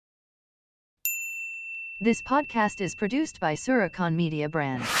This podcast is produced by Suricon Media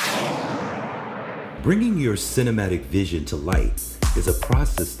Brand. Bringing your cinematic vision to light is a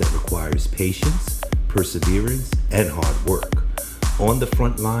process that requires patience, perseverance, and hard work. On the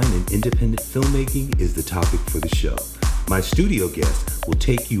front line in independent filmmaking is the topic for the show. My studio guest will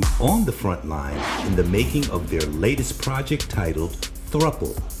take you on the front line in the making of their latest project titled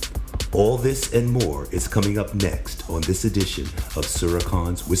Thruple. All this and more is coming up next on this edition of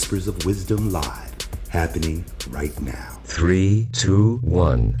Suricon's Whispers of Wisdom Live, happening right now. 3, 2,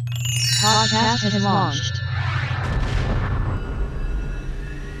 1. Podcast has launched.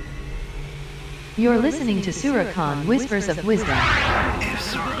 You're listening to Suricon Whispers of Wisdom. If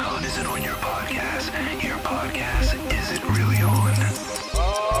Suricon isn't on your podcast isn't really on.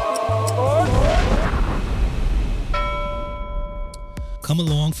 Come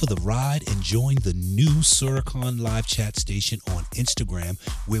along for the ride and join the new Suricon live chat station on Instagram,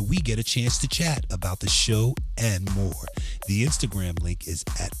 where we get a chance to chat about the show and more. The Instagram link is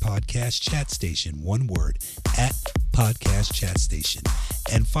at Podcast Chat Station, one word, at Podcast Chat Station.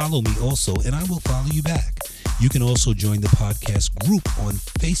 And follow me also, and I will follow you back. You can also join the podcast group on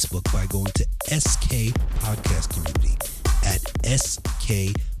Facebook by going to SK Podcast Community, at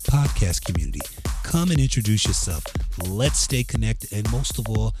SK Podcast Community. Come and introduce yourself. Let's stay connected, and most of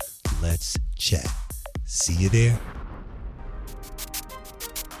all, let's chat. See you there.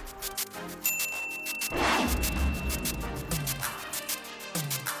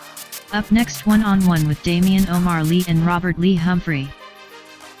 Up next, one-on-one with Damian Omar Lee and Robert Lee Humphrey.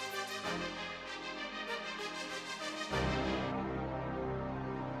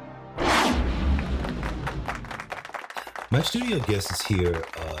 My studio guest is here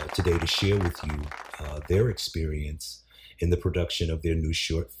today to share with you their experience in the production of their new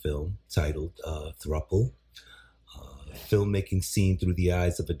short film titled Thruple. Filmmaking seen through the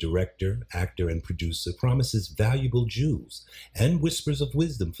eyes of a director, actor, and producer promises valuable jewels and whispers of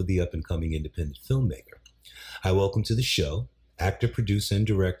wisdom for the up-and-coming independent filmmaker. I welcome to the show actor, producer, and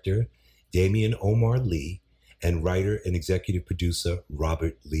director Damian Omar Lee and writer and executive producer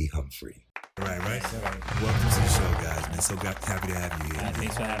Robert Lee Humphrey. Right. Welcome to the show, guys, man. So happy to have you here.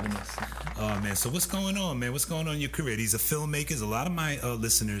 Thanks for having us. Oh, man. So what's going on, man? What's going on in your career? These are filmmakers. A lot of my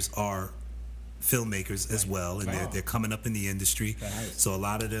listeners are filmmakers as well, and they're coming up in the industry. Right. So a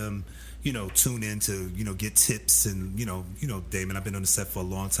lot of them, tune in to, get tips and, Damon, I've been on the set for a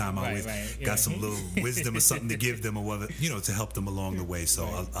long time. I always got some little wisdom or something to give them or whether, to help them along the way. So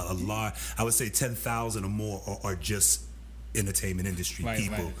a lot, I would say 10,000 or more are just entertainment industry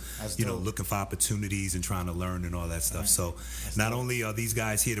people, looking for opportunities and trying to learn and all that stuff. So not only are these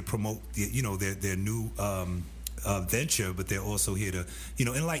guys here to promote, their new venture, but they're also here to,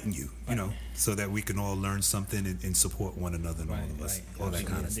 enlighten you, so that we can all learn something and support one another and all of us, all that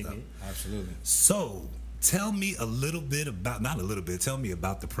kind of stuff. Absolutely. So tell me a little bit about, tell me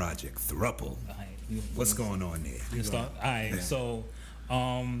about the project, Thruple. What's going on there? You start? All right. Yeah. So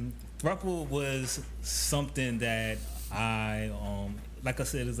Thruple was something that I, like I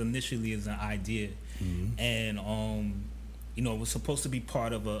said, initially as an idea, and it was supposed to be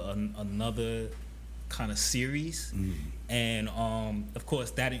part of another kind of series, and of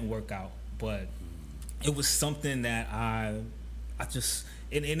course that didn't work out. But it was something that I just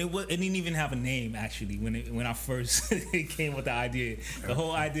and it didn't even have a name actually when I first came with the idea. The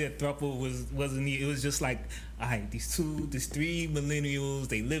whole idea of Thruple wasn't. It was just like, all right, these three millennials,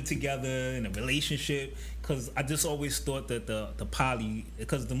 they live together in a relationship. Because I just always thought that the poly,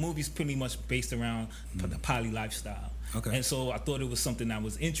 because the movie's pretty much based around the poly lifestyle. Okay. And so I thought it was something that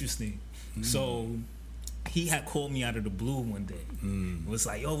was interesting. So he had called me out of the blue one day. It was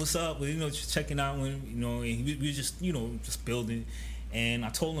like, yo, what's up? Well, just checking out when, and we were just, just building. And I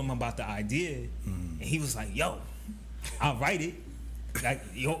told him about the idea, and he was like, yo, I'll write it. Like,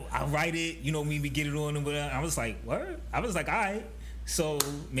 I'll write it, we get it on and whatever. I was like, what? I was like, all right. So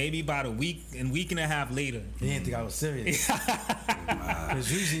maybe about a week and a half later. He didn't think I was serious.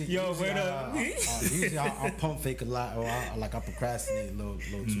 Because usually I'll pump fake a lot, or I procrastinate a little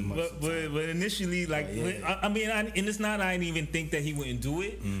too much. But initially, and it's not I didn't even think that he wouldn't do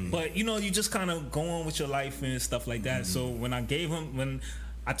it. But you just kind of go on with your life and stuff like that. So when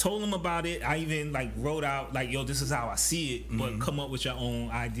I told him about it, I even wrote out yo, this is how I see it, but come up with your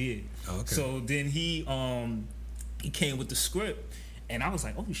own idea. Okay. So then he came with the script. And I was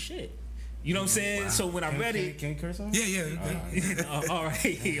like, oh shit. You know what I'm saying? Wow. So when I read it... Can you curse on? Yeah. All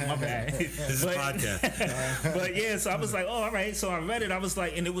right. My bad. This is a podcast. But yeah, so I was like, oh, all right. So I read it. I was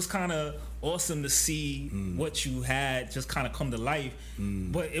like, and it was kind of awesome to see what you had just kind of come to life.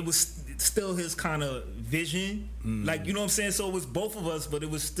 But it was still his kind of vision, like, you know what I'm saying. So it was both of us, but it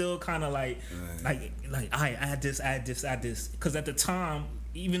was still kind of like I add this, because at the time,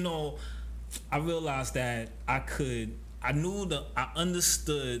 even though I realized that I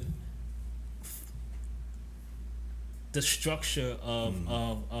understood the structure of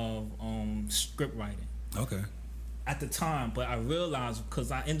script writing. Okay. At the time, but I realized,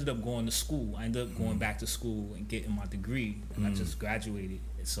 because I ended up going to school. I ended up going back to school and getting my degree, and I just graduated.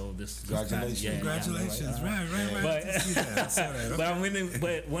 So this Congratulations. Congratulations. Right. But, I see that. I saw that. Okay.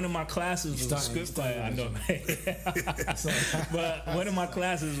 but one of my classes was a script writing. I know, right? But one of my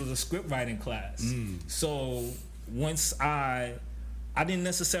classes was a script writing class. So once I didn't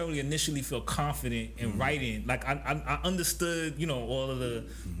necessarily initially feel confident in writing. Like I understood, you know, all of the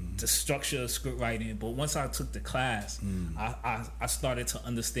structure of script writing, but once I took the class, I started to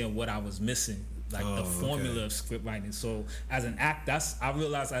understand what I was missing, like the formula of script writing. So as an actor, I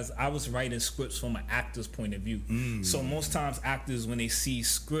realized as I was writing scripts from an actor's point of view. So most times actors, when they see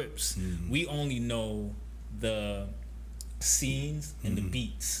scripts, we only know the scenes and the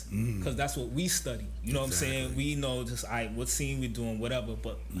beats, because that's what we study. You know what I'm saying? We know just what scene we're doing, whatever.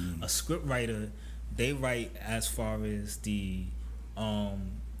 But a script writer, they write as far as the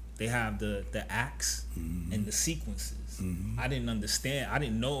they have the acts and the sequences. I didn't understand. I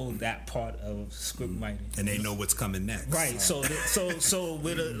didn't know that part of script writing. And they know what's coming next. Right. So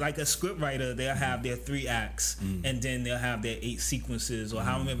with a script writer, they'll have their 3 acts, and then they'll have their 8 sequences, or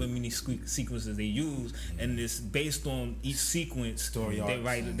however many sequences they use, and it's based on each sequence. Story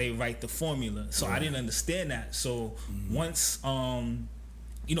they write the formula. So I didn't understand that. So once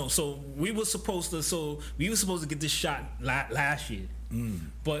you know, so we were supposed to get this shot last year,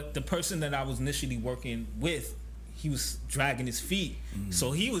 but the person that I was initially working with, he was dragging his feet,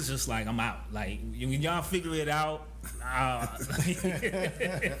 so he was just like, I'm out. Like, when y'all figure it out,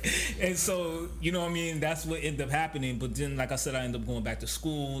 and so, you know what I mean, that's what ended up happening. But then, like I said, I ended up going back to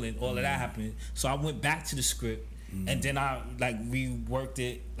school, and all of that happened. So I went back to the script, and then I reworked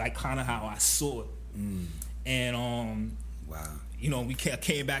it like kind of how I saw it, and wow. You know, we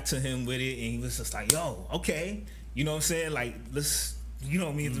came back to him with it, and he was just like, yo, okay, you know what I'm saying, like, let's, you know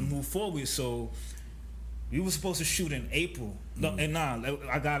what I mean, to move forward. So we were supposed to shoot in April.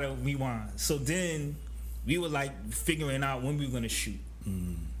 I gotta rewind. So then we were like figuring out when we were gonna shoot.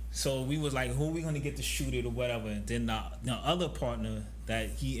 So we was like, who are we gonna get to shoot it or whatever? And then the other partner that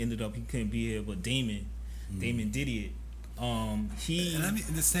he couldn't be here, but Damon Didier. And I mean,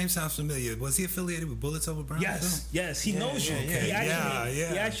 the name sounds familiar. Was he affiliated with Bullets Over Brown? Yes, he knows you. He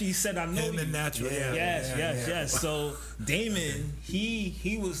actually said, I know him you. And Natural. Yes. So Damon,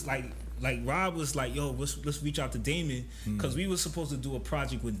 he was like Rob was like, yo, let's reach out to Damon, because we were supposed to do a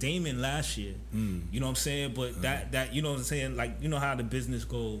project with Damon last year. You know what I'm saying? But that you know what I'm saying, like, you know how the business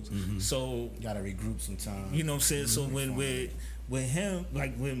goes. So you gotta regroup sometime. You know what I'm saying? So when with him,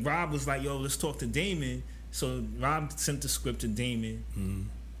 like when Rob was like, yo, let's talk to Damon. So Rob sent the script to Damon,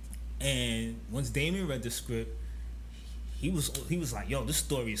 and once Damon read the script, he was like, yo, this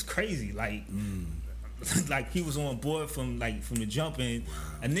story is crazy. Like, like he was on board from the jump. And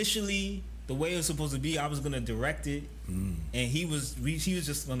initially, the way it was supposed to be, I was gonna direct it, and he was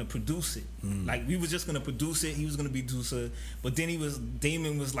just gonna produce it. Like, we was just gonna produce it. He was gonna be producer, but then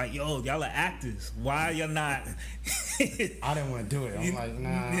Damon was like, yo, y'all are actors. Why y'all not? I didn't want to do it. I'm like,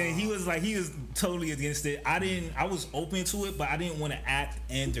 nah. Yeah, he was totally against it. I was open to it, but I didn't want to act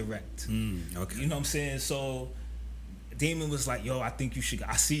and direct. Okay. You know what I'm saying? So Damon was like, yo, I think you should.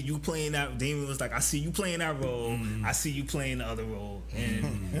 I see you playing that. Damon was like, I see you playing that role. I see you playing the other role.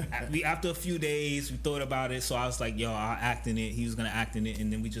 And after a few days, we thought about it. So I was like, yo, I'll act in it. He was going to act in it.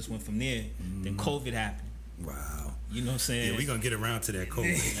 And then we just went from there. Then COVID happened. Wow. You know what I'm saying? Yeah, we're going to get around to that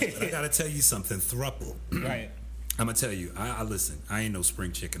COVID. But I got to tell you something. Thruple. Right. I'm going to tell you. I listen, I ain't no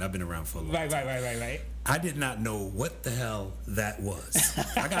spring chicken. I've been around for a long time. Right. I did not know what the hell that was.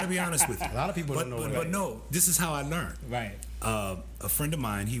 I got to be honest with you. A lot of people don't know But no, this is how I learned. Right. A friend of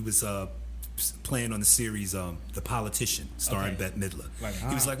mine, he was playing on the series The Politician, starring Bette Midler. Right.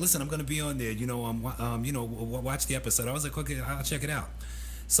 He was like, listen, I'm going to be on there. Watch the episode. I was like, okay, I'll check it out.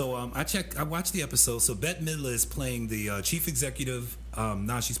 So I watched the episode. So Bette Midler is playing the chief executive.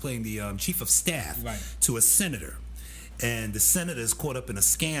 She's playing the chief of staff to a senator. And the senator is caught up in a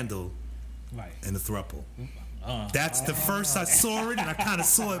scandal in the throuple. That's the first I saw it, and I kind of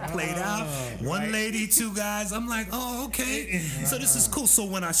saw it played out. One lady, 2 guys. I'm like, oh, okay. So this is cool. So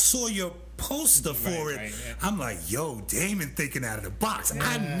when I saw your poster for it, I'm like, yo, Damon thinking out of the box.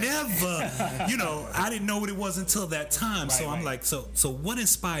 I never, I didn't know what it was until that time. So I'm like, so what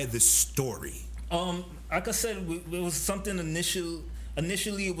inspired this story? Like I said, it was something initial.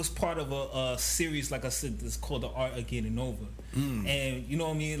 initially it was part of a series, like I said, it's called The Art of Getting Over. And you know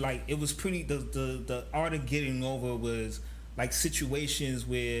what I mean, like it was pretty, the art of getting over was like situations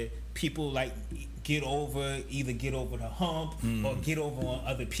where people like either get over the hump or get over on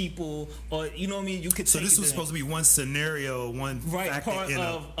other people, or you know what I mean, you could So take this it was to- supposed to be one scenario, one factor part in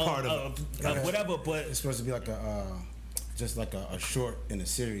of a part of whatever, but It's supposed to be like just like a short in a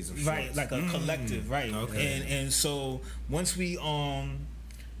series of shorts. right, like a collective, right? Okay. And so once we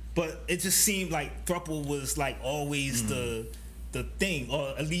but it just seemed like throuple was like always the thing,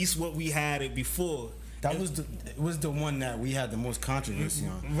 or at least what we had it before. That was it was the one that we had the most controversy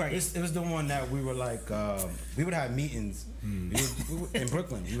on. Right. It was the one that we were like, we would have meetings we would, in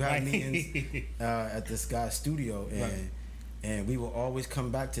Brooklyn. We would have Right. meetings at this guy's studio, and we would always come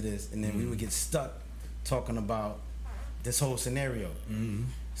back to this, and then we would get stuck talking about this whole scenario.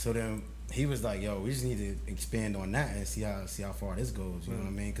 So then he was like, "Yo, we just need to expand on that and see how far this goes." You know what I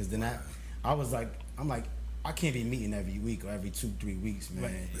mean? Because then I'm like. I can't be meeting every week or every 2-3 weeks,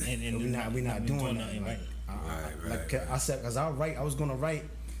 man. Right. And we're not doing that. nothing, Like, right. I said, because I was gonna write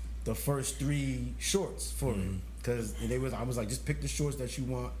the first 3 shorts for it, because I was like, just pick the shorts that you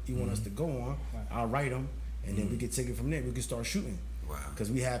want us to go on. Right. I'll write them, and then we can take it from there. We can start shooting. Wow.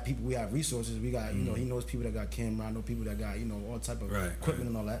 Because we have people, we have resources. We got, you know, he knows people that got camera. I know people that got, you know, all type of equipment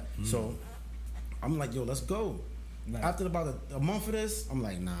and all that. So I'm like, yo, let's go. Right. After about a month of this, I'm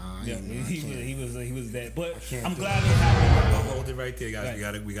like, nah, Yeah, I can't. he was that. But can't I'm do glad it. it happened. Well, hold it right there, guys.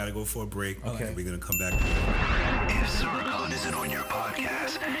 Right. We gotta go for a break. Okay. We're gonna come back. If Suricon isn't on your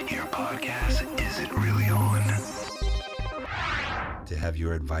podcast is it really on? To have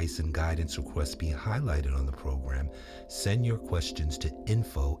your advice and guidance requests be highlighted on the program, send your questions to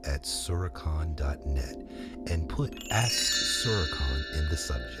info@suricon.net and put Ask Suricon in the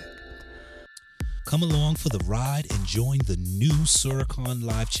subject. Come along for the ride and join the new Suricon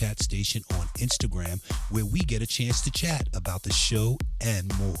live chat station on Instagram, where we get a chance to chat about the show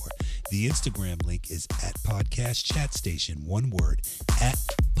and more. The Instagram link is @Podcast Chat Station, one word,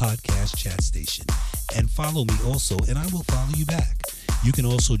 @Podcast Chat Station. And follow me also, and I will follow you back. You can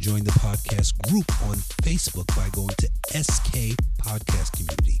also join the podcast group on Facebook by going to SK Podcast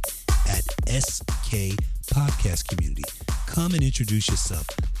Community, @SK Podcast Community. Come and introduce yourself.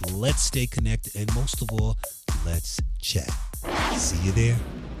 Let's stay connected, and most of all, let's chat. See you there.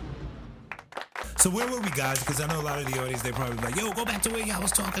 So where were we, guys? Because I know a lot of the audience, they probably like, yo, go back to where y'all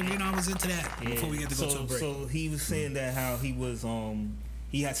was talking. You know, I was into that before we get to go to a break. So he was saying that how he was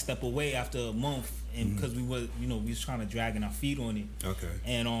he had stepped away after a month, and because we was we was trying to dragging our feet on it. Okay.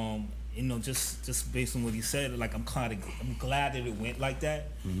 And just based on what he said, like I'm glad that it went like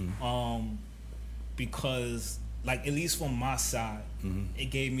that. Because like at least from my side, it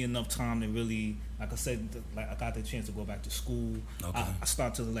gave me enough time to really, like I said, I got the chance to go back to school. Okay. I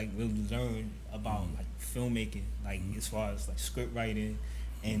started to like really learn about like filmmaking, like as far as like script writing,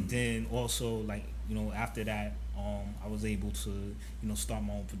 and then also like after that, I was able to start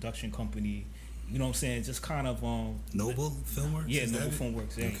my own production company. You know what I'm saying? Just kind of Noble Filmworks? Yeah, Is that Noble it?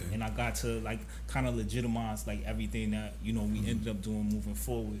 Filmworks. Yeah. Okay. And I got to like kind of legitimize like everything that we ended up doing moving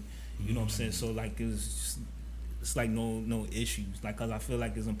forward. You know what I'm saying? So like it's like no issues. Like, cause I feel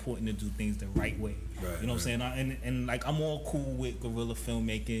like it's important to do things the right way. Right, you know what I'm saying? And like I'm all cool with guerrilla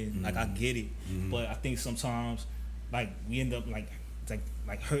filmmaking. Like I get it, but I think sometimes like we end up like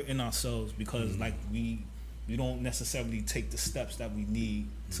hurting ourselves because like we don't necessarily take the steps that we need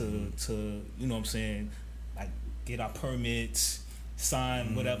to you know what I'm saying, like get our permits,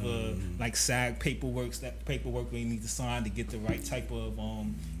 sign whatever like SAG paperwork we need to sign to get the right type of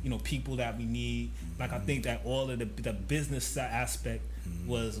people that we need. Like I think that all of the business aspect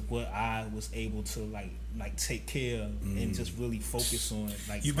was what I was able to like take care of and just really focus on.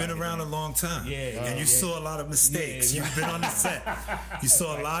 Like You've been around a long time, and you saw a lot of mistakes. Yeah. You've been on the set. You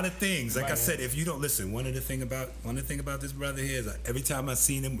saw a lot of things. Like I said, if you don't listen, one of the thing about this brother here is like, every time I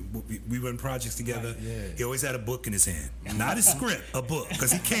seen him, we run projects together. He always had a book in his hand, not a script, a book,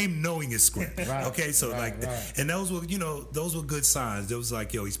 because he came knowing his script. Okay, so and those were good signs. There was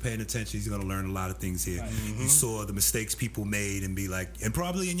like, yo, he's paying attention. He's gonna learn a lot of things here. You saw the mistakes people made and be like, and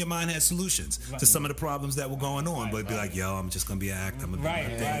probably in your mind had solutions to some of the problems that were going on, but be like, yo, I'm just gonna be an actor. I'm gonna do my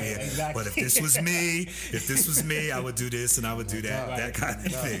thing here. Exactly. But if this was me, I would do this and I would do that, that kind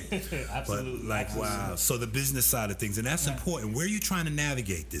of thing. Absolutely. But like, wow. So the business side of things, and that's important. Where are you trying to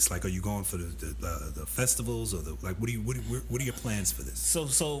navigate this? Like, are you going for the festivals or what are your plans for this?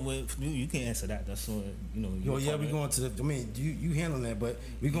 So with you can answer that. That's what we going to the. I mean, you handling that, but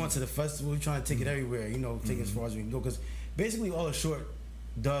we going to the festival. We trying to take it everywhere. Take it as far as we can go. Because basically, all the short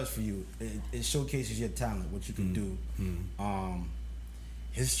does for you, it showcases your talent, what you can do.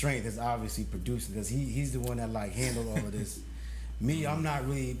 his strength is obviously producing because he's the one that like handled all of this. Me, I'm not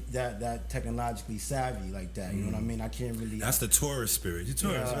really that technologically savvy like that. You know what I mean? I can't really. That's the tourist spirit. You're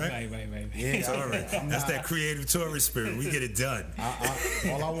tourist, right? Right. Yeah, Tourist. That's that creative tourist spirit. We get it done.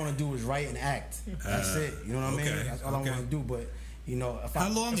 All I want to do is write and act. That's it. You know what I mean? Okay, That's all I want to do. But you know, How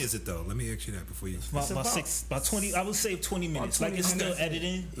long is it though? Let me ask you that before you. About 20. I would say 20 minutes. 20 Like it's still minutes.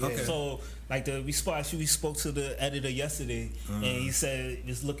 editing. Okay. So like we spoke to the editor yesterday, and he said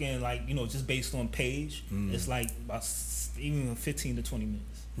it's looking like just based on page, it's like about even 15 to 20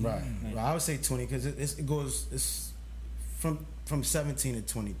 minutes. right. Well, I would say 20 because it goes from 17 to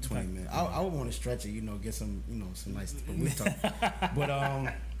 20 minutes. I would want to stretch it. Get some some nice. But we talk.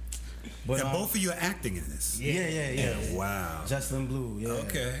 But And both of you are acting in this. Yeah. Wow. Justin Blue. Yeah.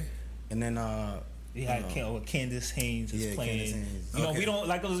 Okay. And then We had Candace Haynes is Yeah, playing. Candace Haynes. You know, Okay.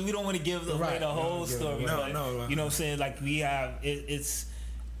 we don't want to give away Right. the whole No, story. no, but, no. You know what I'm saying? Like we have it's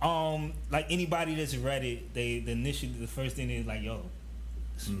like anybody that's read it, the first thing is like, yo,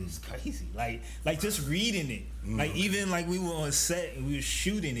 it's crazy. Like just reading it. Like even like we were on set and we were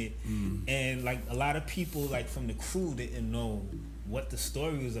shooting it, and like a lot of people like from the crew didn't know what the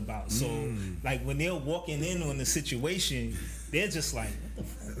story was about. So like when they're walking in on the situation, they're just like,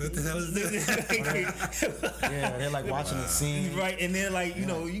 What the hell is this? yeah, they're like watching the scene. right, and they're like,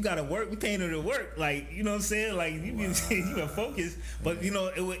 you gotta work. We paying her to work, like, you know what I'm saying? Like you been focused, but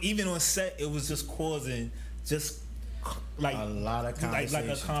it was, even on set, it was just causing like A lot of like a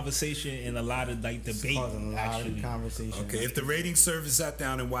conversation. conversation and a lot of like debate. Causing a lot Actually, of conversation. Okay, if the rating service sat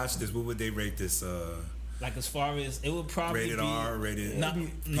down and watched this, what would they rate this? like as far as it would probably Rated be R, rated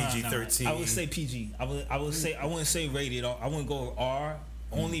PG-13? I would say PG. I would say I wouldn't say rated R. I wouldn't go R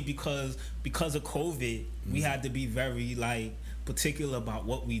only because of COVID, we had to be very like particular about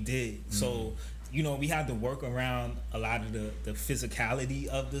what we did. So we had to work around a lot of the physicality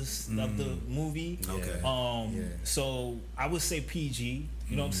of of the movie. Okay. So I would say PG.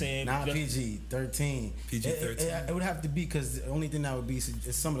 You know what I'm saying? Not PG-13. PG-13. It would have to be because the only thing that would be is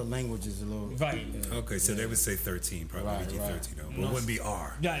some of the language is a little Right. Okay, so they would say 13, probably Right, PG-13, though. But No. it wouldn't be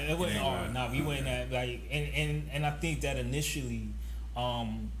R. Yeah, it wasn't ain't R. right. Nah, we wasn't at like, and I think that initially,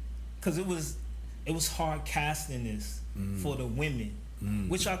 because it was hard casting this for the women,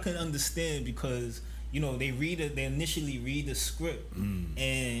 which I can understand because they initially read the script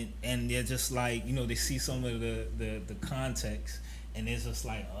and they're just like they see some of the context and it's just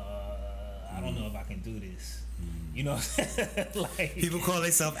like I don't know if I can do this. You know, like People call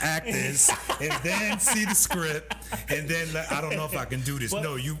themselves actors and then see the script and then like, I don't know if I can do this. But-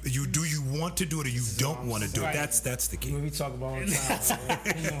 No, you want to do it or you don't want to do it. Right. That's the key. we talk about all the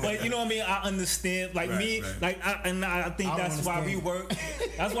time. But you know what I mean? I understand. Like Right, me, right. like I think I don't that's why we understand. work.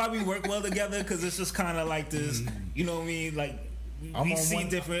 That's why we work well together because it's just kind of like this. You know what I mean? Like I'm we on see one-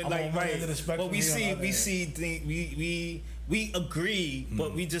 different, I'm like on one right. end of the spectrum, But we he on the see other we end. see things. We agree,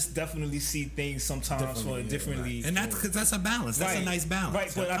 but we just definitely see things sometimes for differently. And that's a balance. That's a nice balance.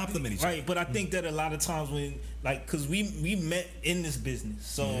 Right, but Compliment each other. right, but I think that a lot of times when because we met in this business,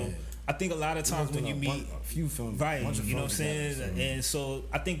 so I think a lot of times when you meet. a few films, Right, bunch of you know what I'm films saying? together, And so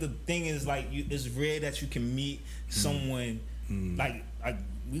I think the thing is like it's rare that you can meet someone like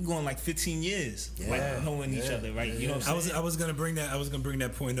we going like 15 years like knowing each other, right? You know what I'm saying? I was gonna bring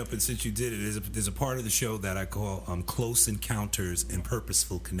that point up, and since you did it, there's a part of the show that I call close encounters and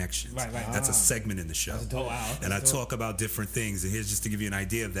purposeful connections. Right. That's a segment in the show. Oh wow. And I talk about different things. And here's just to give you an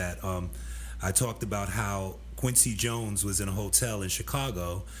idea of that. I talked about how Quincy Jones was in a hotel in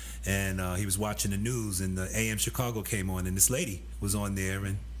Chicago, and he was watching the news, and the AM Chicago came on, and this lady was on there,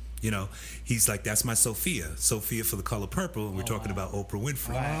 and he's like, "That's my Sophia for The Color Purple," and we're talking about Oprah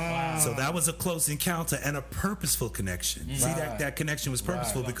Winfrey. Wow. So that was a close encounter and a purposeful connection. See, that connection was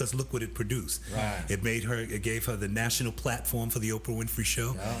purposeful because look what it produced. Right. It gave her the national platform for the Oprah Winfrey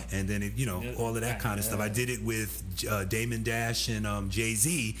Show, and then all of that kind of stuff. I did it with Damon Dash and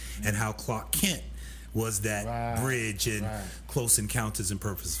Jay-Z, and how Clark Kent was that bridge and close encounters and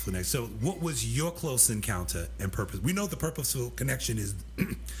purposeful connection. So what was your close encounter and purpose? We know the purposeful connection is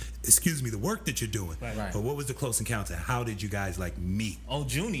the work that you're doing. Right. But what was the close encounter? How did you guys meet? Oh,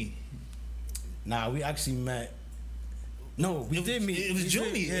 Junie. Nah, we actually met. No, we did meet. It was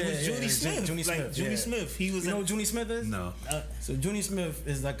Junie. It was Junie Smith. Junie Like Smith. Junie yeah. Smith. He was. You know who Junie Smith is? No. So Junie Smith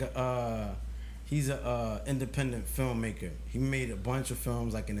is like he's a independent filmmaker. He made a bunch of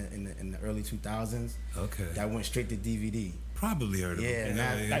films like in the early 2000s. Okay. That went straight to DVD. Probably heard of Yeah,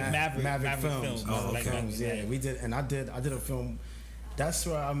 him. Like Maverick Films. Films. Oh, Maverick okay. Films. Yeah, we did, and I did a film. That's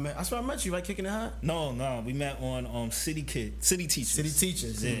where I met you, right? Kicking it hot. No, we met on City Teachers.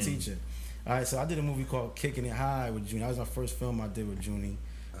 City Teacher. All right, so I did a movie called Kicking It High with Junie. That was my first film I did with Junie.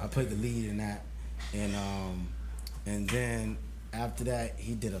 I played the lead in that, and then after that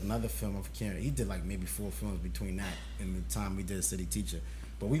he did another film. He did like maybe 4 films between that and the time we did City Teacher.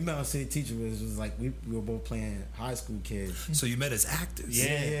 But we met on City Teacher was like we were both playing high school kids. So you met as actors.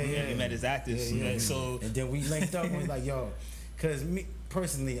 Yeah. We met as actors. Yeah. So and then we linked up and was like, yo, because me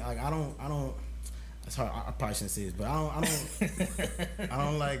personally, like I don't. It's hard. I probably shouldn't say this, but I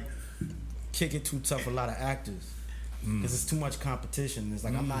don't like kick it too tough. A lot of actors. Because it's too much competition. It's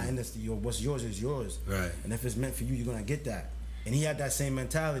like I'm not in this. What's yours is yours. Right. And if it's meant for you, you're gonna get that. And he had that same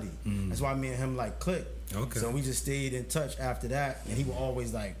mentality. That's why me and him like clicked. Okay. So we just stayed in touch after that. And he would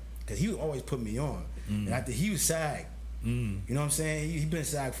always like, because he would always put me on. And after he was SAG. You know what I'm saying? He been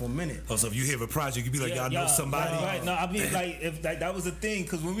SAG for a minute. Oh, so if you hear of a project, you be like, y'all know somebody. Right. No, I mean like if that was the thing.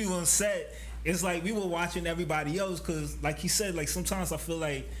 Because when we were on set, it's like we were watching everybody else. Because like he said, like sometimes I feel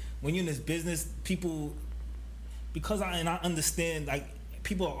like when you're in this business, people. Because I understand, like,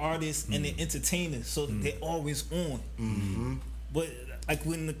 people are artists and they're entertainers, so they're always on. But, like,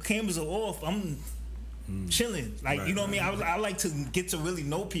 when the cameras are off, I'm chilling. Like, you know what I mean? I like to get to really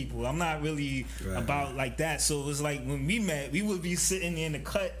know people. I'm not really about, like, that. So, it was like, when we met, we would be sitting in the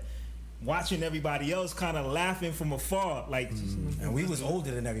cut watching everybody else kind of laughing from afar. Like, and we was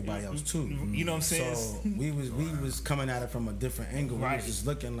older than everybody else, too. You know what I'm saying? So, we was coming at it from a different angle. We was just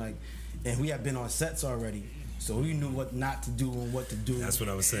looking like, and we had been on sets already. So we knew what not to do and what to do. That's what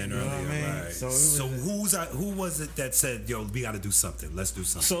I was saying earlier. What I mean? Right. So who was it that said, "Yo, we got to do something. Let's do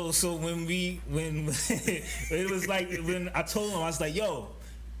something." So when it was like when I told him, I was like, "Yo,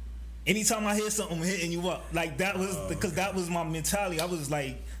 anytime I hear something, I'm hitting you up." Like that was because that was my mentality. I was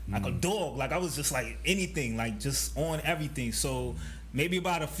like a dog. Like I was just like anything, like just on everything. So maybe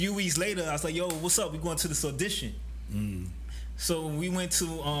about a few weeks later, I was like, "Yo, what's up? We going to this audition." So we went to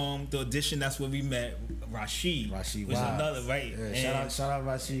the audition. That's where we met Rashid. Rashid was Wiles. another right. Yeah, shout out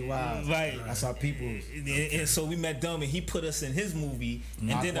Rashid Wiles. Right. That's our people. And so we met them, and he put us in his movie.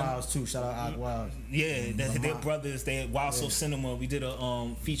 And then Wiles too. Shout out Ak Wiles. Yeah, they're brothers. They at Wild Soul Cinema. We did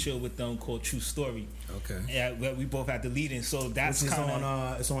a feature with them called True Story. Okay. Yeah, where we both had the lead in. So that's kind of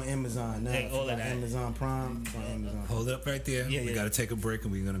on. It's on Amazon now. All of that. Amazon Prime. It's on Amazon. Hold it up right there. Yeah, we got to take a break,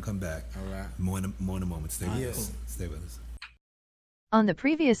 and we're gonna come back. All right. More in a moment. Stay with us. Cool. Stay with us. On the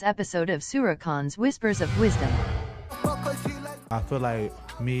previous episode of Surakon's Whispers of Wisdom. I feel like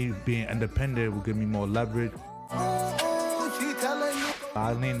me being independent will give me more leverage.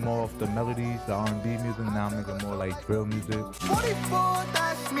 I lean more off the melodies, the R&B music, now I'm making more like drill music.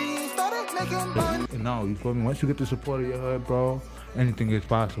 No, you feel me? Once you get the support of your hood, bro, anything is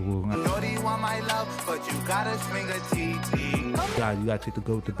possible. God, you gotta take the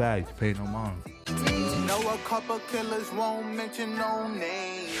good with the bad, you pay no mind. Know a couple killers won't mention no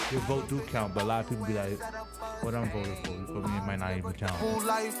names. Your vote do count, but a lot of people be like, what I'm voting for, you feel me? It might not even count. Who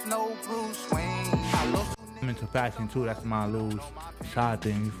life, no Bruce Wayne. I'm into fashion too, that's my little side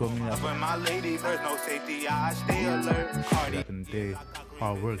thing, you feel me? When my lady, there's no safety, I stay alert. Back in the day,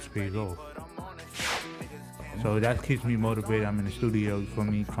 hard work pays off. So that keeps me motivated. I'm in the studio, you feel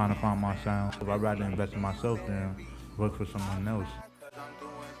me, trying to find my sound. If I'd rather invest in myself than work for someone else.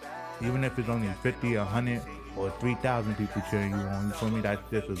 Even if it's only 50, 100, or 3,000 people cheering you on, you feel me, that's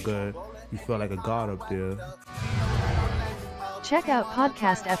just a good, you feel like a god up there. Check out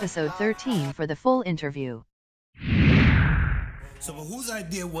podcast episode 13 for the full interview. So whose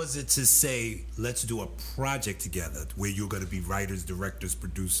idea was it to say, let's do a project together where you're going to be writers, directors,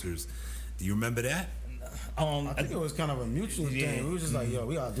 producers? Do you remember that? I think it was kind of a mutual thing. We were just like, yo,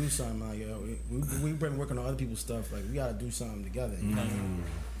 we gotta do something. Like, yo, we've been working on other people's stuff. Like, we gotta do something together. You know?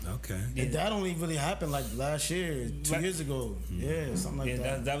 Okay. And that only really happened like last year, 2 years ago. Yeah, something like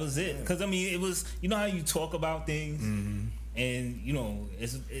that. That was it. Because I mean, it was, you know how you talk about things, and you know,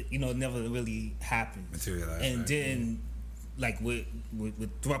 it never really happened. Materialized. And then, like with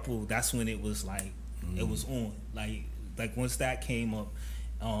Thruple, that's when it was like it was on. Like once that came up,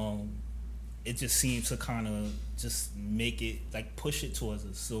 it just seemed to kind of just make it, like, push it towards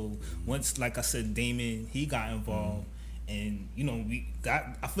us. So once, like I said, Damon, he got involved, and you know,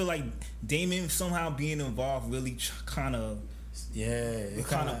 I feel like Damon somehow being involved really kind of it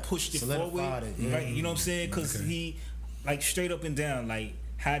kind of pushed it forward, right? You know what I'm saying? Because he, like, straight up and down, like,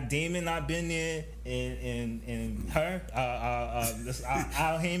 had Damon not been there and her,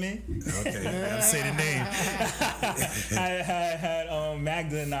 Al Heyman. Okay, you gotta say the name. had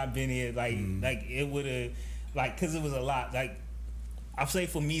Magda not been here, like it would have, like, cause it was a lot. Like, I'll say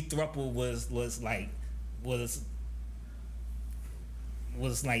for me, Thruple was like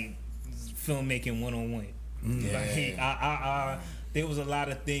filmmaking 101. Like, there was a lot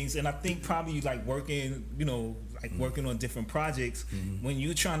of things, and I think probably like working, you know, like working on different projects, when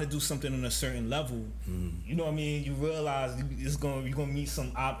you're trying to do something on a certain level, you know what I mean, you realize you're gonna meet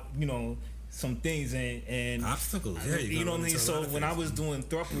some some things and obstacles. Yeah, you know what I mean. So when I was doing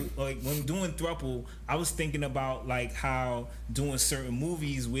Thruple, I was thinking about like how doing certain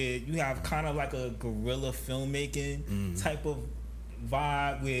movies where you have kind of like a guerrilla filmmaking type of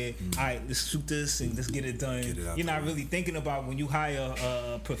vibe where all right, let's shoot this and let's get it done. You're not really thinking about when you hire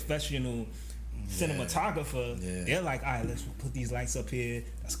a professional cinematographer. They're like, all right, let's put these lights up here.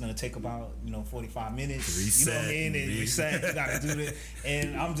 That's gonna take about 45 minutes. Reset, you know what I mean? And reset. You gotta do this.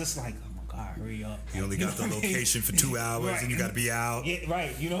 And I'm just like, oh my God, hurry up. You only got the location for 2 hours, right. And you gotta be out. Yeah,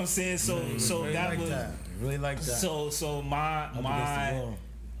 right. You know what I'm saying? So really that like was that. Really like that. So my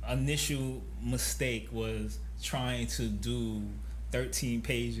initial mistake was trying to do 13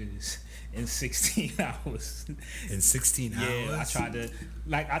 pages in 16 hours. In 16 hours? Yeah, I tried to.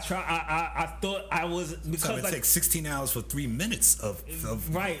 I thought I was because it takes 16 hours for 3 minutes of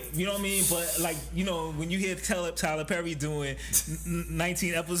right. You know what I mean? But when you hear Tyler Perry doing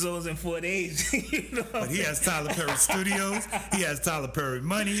 19 episodes in 4 days, But he has Tyler Perry Studios. He has Tyler Perry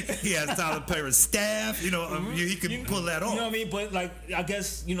money. He has Tyler Perry staff. He can pull that off. You know what I mean? But I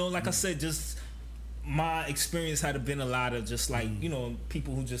guess like I said, just. My experience had been a lot of just like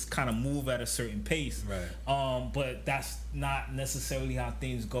people who just kind of move at a certain pace, right? But that's not necessarily how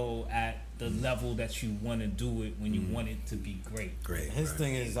things go at the level that you want to do it when you want it to be great. His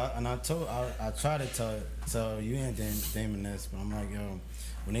thing is, I try to tell you and Damon this, but I'm like, yo,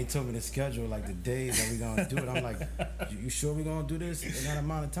 when they told me the schedule, like the days that we gonna do it, I'm like, you sure we gonna do this in that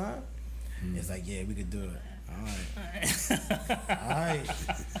amount of time? It's like, yeah, we could do it. All right.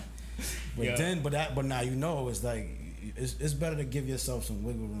 But now it's like it's better to give yourself some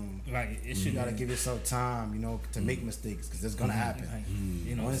wiggle room. Right. You gotta give yourself time, to make mistakes because it's gonna happen.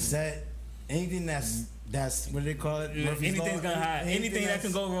 On set, anything that's what do they call it? Anything's gonna happen. Anything that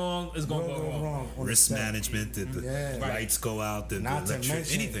can go wrong is gonna go wrong. Risk management, the lights go out, the electric,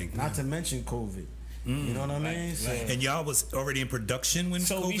 anything. Not to mention COVID. You know what I mean? So, and y'all was already in production when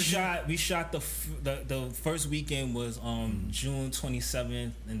COVID we shot the first weekend was June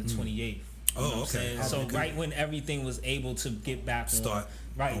 27th and the 28th. Oh, okay. So right when everything was able to get back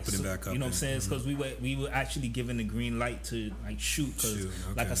opening back up. You know what I'm saying? Because we were actually given the green light to shoot because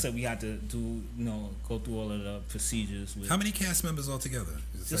like I said, we had to do go through all of the procedures. How many cast members altogether?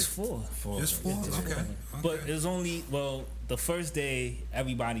 Just four. Just four. Okay. But it was only the first day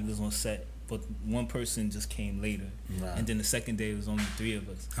everybody was on set. But one person just came later, and then the second day it was only 3 of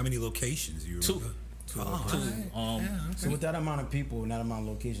us. How many locations you remember? Two. So with that amount of people and that amount of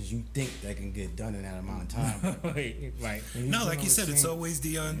locations, you think that can get done in that amount of time? right. No, like you said, it's always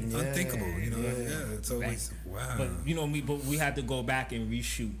the unthinkable. It's always wow. But but we had to go back and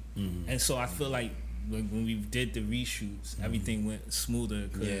reshoot, and so I feel like. When we did the reshoots, everything went smoother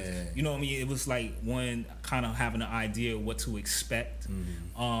because you know what I mean. It was like one kind of having an idea of what to expect. You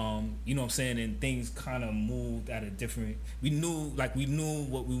know what I'm saying, and things kind of moved at a different. We knew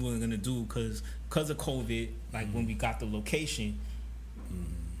what we were gonna do because of COVID. Like when we got the location,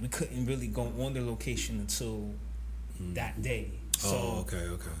 we couldn't really go on the location until that day. So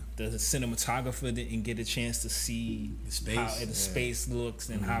the cinematographer didn't get a chance to see how the space looks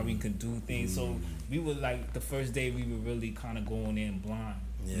and how we can do things. So we were like the first day we were really kind of going in blind.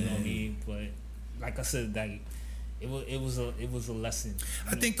 You know what I mean? But like I said, like it was a lesson.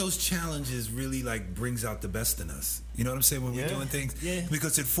 I think those challenges really like brings out the best in us. You know what I'm saying when we're doing things? Yeah.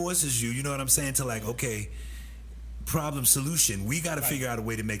 Because it forces you. You know what I'm saying to like problem solution. We got to figure out a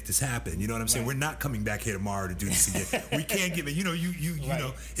way to make this happen. You know what I'm saying? We're not coming back here tomorrow to do this again. We can't give it. You know,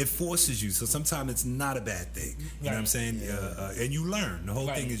 it forces you. So sometimes it's not a bad thing. You know what I'm saying? And you learn. The whole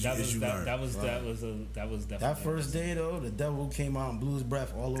thing is you learn. That was definitely that first day though. The devil came out and blew his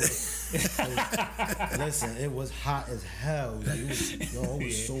breath all over. Listen, it was hot as hell. Like, it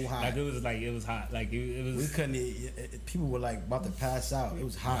was so hot. Like it was hot. Like it was. We couldn't. People were like about to pass out. It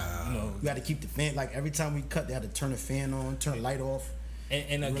was hot. Wow. You had to keep the fan. Like every time we cut, they had to turn the fan on, turn the light off.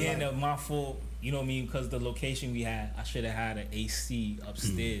 And again, my fault, you know what I mean? Because the location we had, I should have had an AC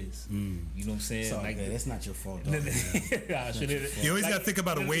upstairs. You know what I'm saying? So, that's not your fault, though. You always got to think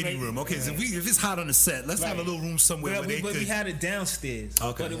about a waiting room. Okay, so if it's hot on the set, let's have a little room somewhere where they could. We had it downstairs,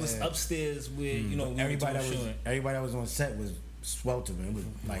 but it was upstairs where, everybody that was on set was sweltering. It was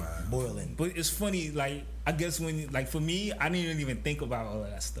like boiling. But it's funny, like I guess when for me, I didn't even think about all of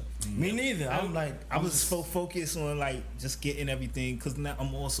that stuff. Me neither. I was so focused on just getting everything because now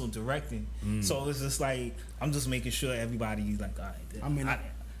I'm also directing. So it's just like I'm just making sure everybody like all right.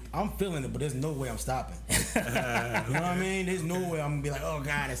 I'm feeling it, but there's no way I'm stopping. You know what I mean? There's no way I'm gonna be like, oh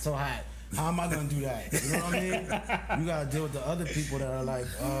God, it's so hot. How am I gonna do that? You know what I mean? You gotta deal with the other people that are like,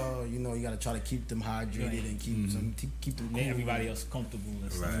 oh, you know, you gotta try to keep them hydrated and keep them cool. Make everybody else comfortable and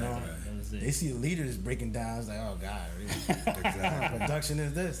stuff. You know? That was it. They see the leaders breaking down. It's like, oh God, really? What kind of production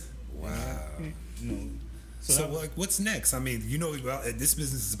is this? Wow. You know, So like, what's next? I mean, you know, this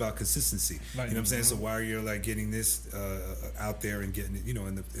business is about consistency. Right. You know what I'm saying? So while you're like getting this out there and getting it, you know,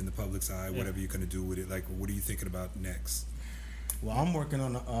 in the public's eye, whatever you're gonna do with it, like, what are you thinking about next? Well, I'm working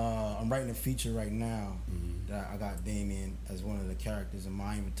on. I'm writing a feature right now that I got Damien as one of the characters, and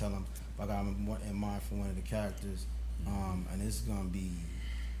I even tell him I got him in mind for one of the characters, and it's gonna be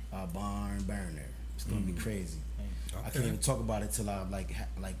a barn burner. It's gonna be crazy. Okay. I can't even talk about it till I like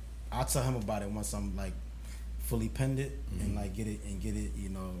I'll tell him about it once I'm like fully penned it and like get it. You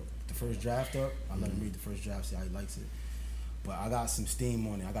know, the first draft up. I let him read the first draft, see how he likes it. But I got some steam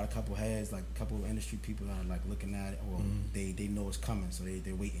on it. I got a couple heads, like a couple of industry people that are like looking at it, or they know it's coming, so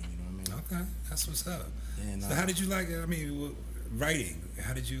they're waiting. You know what I mean? Okay, that's what's up. And So how did you like? I mean, writing.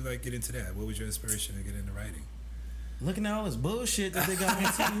 How did you like get into that? What was your inspiration to get into writing? Looking at all this bullshit that they got on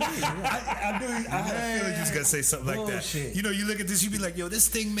TV. I had a feeling you was gonna say something like that. Bullshit. You know, you look at this, you be like, yo, this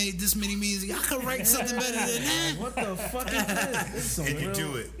thing made this many means. I could write something better than that. What the fuck is this? This is some And you real-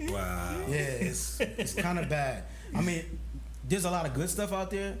 do it. Wow. Yeah, it's kind of bad. I mean, there's a lot of good stuff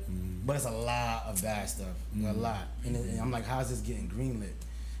out there, but it's a lot of bad stuff. A lot. And I'm like, how's this getting greenlit?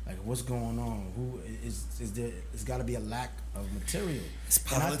 Like, what's going on? Who is there? It's got to be a lack of material. It's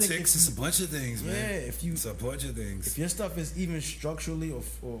And I think politics. It's a bunch of things, man. Yeah, It's a bunch of things. if your stuff is even structurally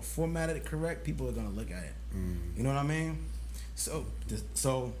or formatted correct, people are gonna look at it. You know what I mean? So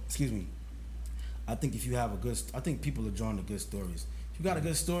excuse me. I think if you have I think people are drawn to good stories. If you got a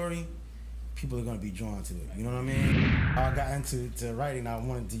good story, people are gonna be drawn to it. You know what I mean? I got into writing. I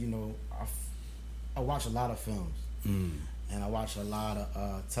wanted to, you know, I watch a lot of films, and I watch a lot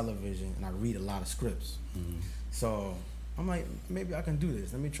of television, and I read a lot of scripts. So I'm like, maybe I can do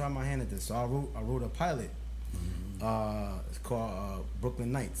this. Let me try my hand at this. So I wrote a pilot. It's called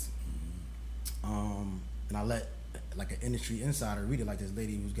Brooklyn Nights. And I let like an industry insider read it, like this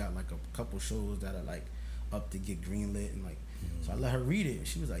lady who's got like a couple shows that are like up to get greenlit, and like, so I let her read it. And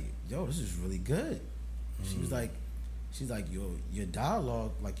she was like, yo, this is really good. She's like, yo, your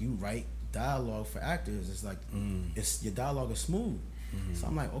dialogue, like you write dialogue for actors. It's like, it's your dialogue is smooth. So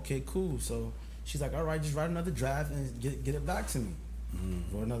I'm like, okay, cool. So she's like, all right, just write another draft and get it back to me.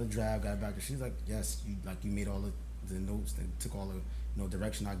 Wrote another draft, got it back. She's like, yes, you made all the notes and took all the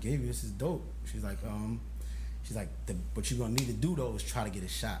direction I gave you. This is dope. She's like, what you're gonna need to do though is try to get a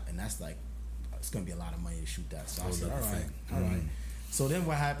shot, and that's like, it's gonna be a lot of money to shoot that. So I said, all right. So then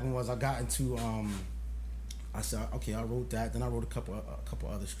what happened was I got into I said, okay, I wrote that. Then I wrote a couple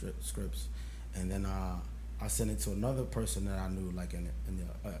other scripts, and then I sent it to another person that I knew, like in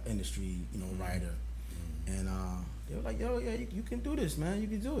the industry, you know, writer, and they were like, yo, yeah, you can do this, man. You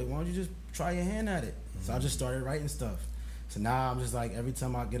can do it. Why don't you just try your hand at it? So I just started writing stuff. So now I'm just like, every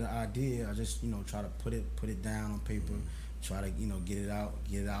time I get an idea, I just, you know, try to put it down on paper, try to, you know, get it out,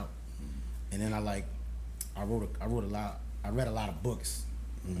 and then I read a lot of books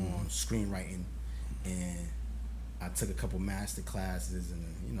on screenwriting, and I took a couple master classes, and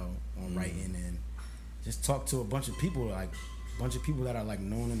you know, on writing, and just talked to a bunch of people that are like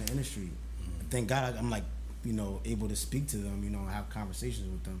known in the industry. Thank God I'm like, you know, able to speak to them, you know, have conversations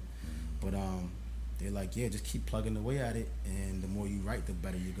with them. But they're like, yeah, just keep plugging away at it, and the more you write, the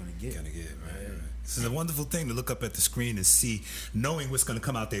better you're gonna get. Right. This is a wonderful thing to look up at the screen and see, knowing what's gonna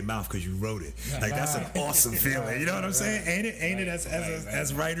come out their mouth because you wrote it. Like that's an awesome feeling. You know what I'm saying? Ain't it?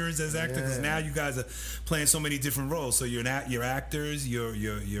 As writers, as actors, because now you guys are playing so many different roles. So you're actors,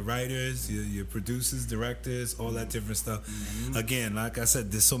 you're writers, you're producers, directors, all that different stuff. Again, like I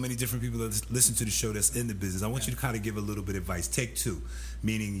said, there's so many different people that listen to the show that's in the business. I want you to kind of give a little bit of advice. Take two.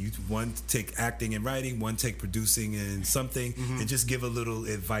 Meaning one take acting and writing, one take producing and something, and just give a little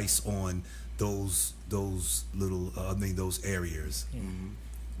advice on those little those areas.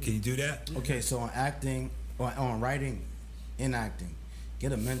 Can you do that? Okay, so on acting, or on writing and acting,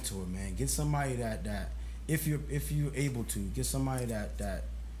 get a mentor, man. Get somebody that if you're able to, get somebody that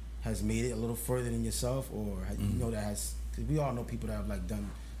has made it a little further than yourself, or you know, that has, because we all know people that have like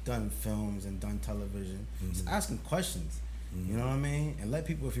done films and done television. Just asking questions. You know what I mean? And let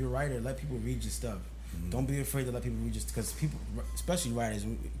people, if you're a writer, let people read your stuff. Don't be afraid to let people read your stuff, because people, especially writers,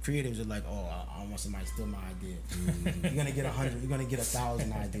 creatives, are like, oh, I don't want somebody to steal my idea. You're gonna get 100, you're gonna get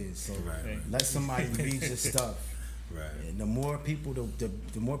 1,000 ideas. So let somebody read your stuff. And the more people, the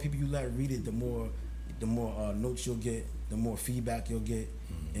more people you let read it, the more notes you'll get, the more feedback you'll get,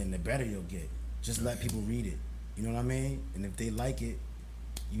 and the better you'll get. Just let people read it. You know what I mean? And if they like it,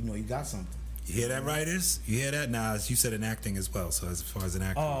 you know you got something. You hear that, writers? You hear that? Nah, you said in acting as well. So as far as an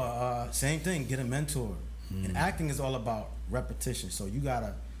actor, Same thing. Get a mentor. And acting is all about repetition. So you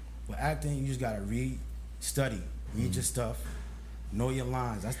gotta, with acting, you just gotta read, study, read your stuff, know your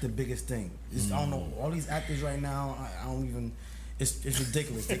lines. That's the biggest thing. I don't know, all these actors right now, I don't even. It's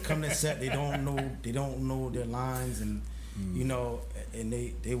ridiculous. They come to set, they don't know their lines, and you know, and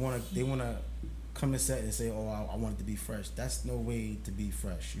they wanna come to set and say, oh, I want it to be fresh. That's no way to be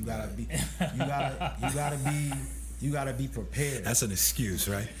fresh. You gotta be prepared. That's an excuse,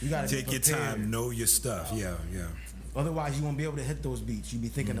 right? You gotta take your time, know your stuff. Yeah. Otherwise, you won't be able to hit those beats. You'll be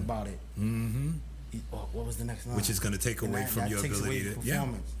thinking about it. Oh, what was the next line? Which is going to take away from your ability to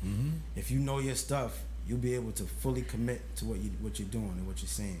performance. If you know your stuff, you'll be able to fully commit to what you're doing and what you're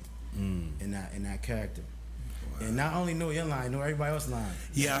saying in that character. Wow. And not only know your line, know everybody else's line.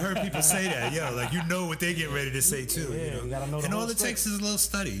 Yeah, I heard people say that. Yeah, like you know what they get ready to say too. Yeah, you know? You gotta know the and whole all it script. takes is a little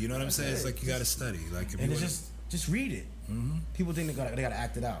study. You know what I'm saying? It's like you got to study. Like if and you it's just read it. People think they gotta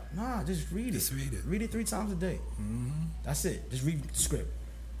act it out. Nah, just read it. Just read it. Read it 3 times a day. That's it. Just read the script.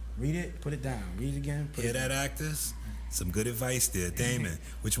 Read it, put it down. Read it again. Hear that, actors? Some good advice there, Damon.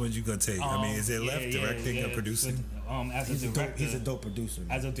 Which ones you gonna take? I mean, is it left directing or producing? As a director, he's a dope producer.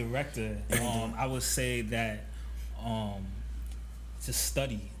 Man. As a director, I would say that to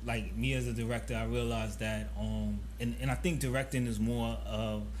study. Like me as a director, I realized that, and I think directing is more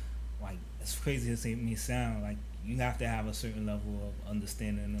of like, as crazy as it may sound, like you have to have a certain level of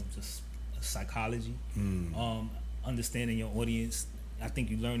understanding of just psychology, understanding your audience. I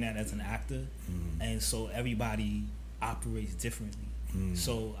think you learn that as an actor, and so everybody operates differently.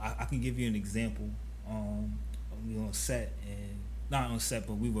 So I can give you an example. We were on set, and not on set,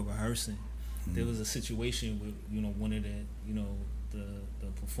 but we were rehearsing. There was a situation with one of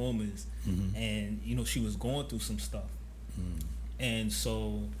the performers, and she was going through some stuff, and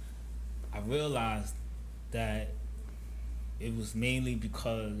so I realized that it was mainly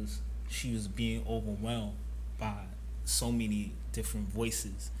because she was being overwhelmed by so many different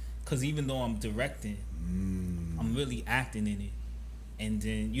voices. Because even though I'm directing, I'm really acting in it. And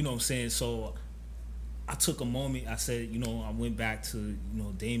then, you know what I'm saying? So I took a moment. I said, I went back to,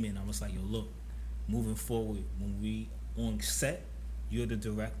 Damon. I was like, yo, look, moving forward, when we on set, you're the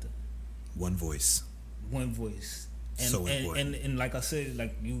director. One voice. And, so important. And like I said,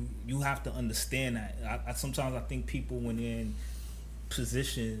 like you have to understand that. I sometimes I think people, when they're in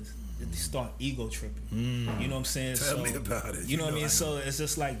positions, they start ego tripping. You know what I'm saying? Tell me about it. You know what I mean? So it's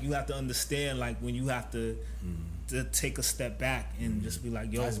just like you have to understand, like when you have to take a step back and just be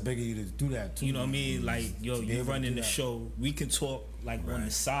like, yo, that's big of you to do that too. You know what I mean? Like, yo, you're running the show. We can talk like on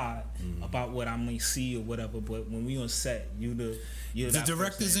the side about what I may see or whatever, but when we on set, you're the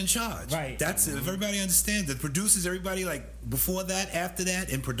director's in charge. Right. That's if everybody understands, the producers, everybody, like before that, after that,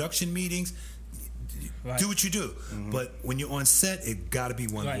 in production meetings, do what you do. But when you're on set, it gotta be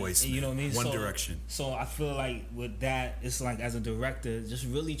one voice. You know what I mean? One direction. So I feel like with that, it's like as a director, just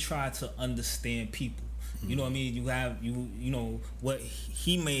really try to understand people. You know what I mean? You have you know what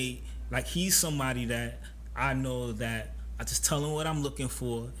he made. Like he's somebody that I know that I just tell him what I'm looking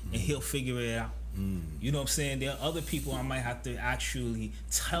for, and he'll figure it out. You know what I'm saying? There are other people I might have to actually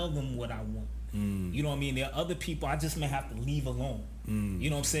tell them what I want. You know what I mean? There are other people I just may have to leave alone. You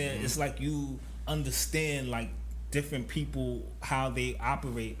know what I'm saying? It's like you understand like different people, how they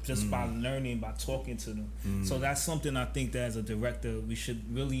operate just by learning, by talking to them. So that's something I think that as a director we should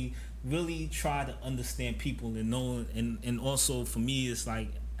really try to understand people and know. And also for me, it's like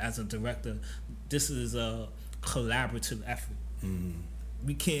as a director, this is a collaborative effort.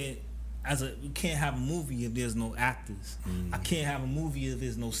 We can't have a movie if there's no actors. I can't have a movie if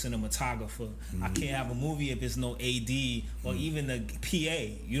there's no cinematographer. I can't have a movie if there's no AD or even the PA.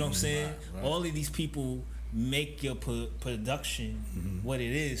 You know what I'm saying? Right. All of these people make your production what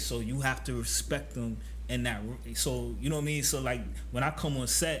it is, so you have to respect them. And that, so you know what I mean. So like when I come on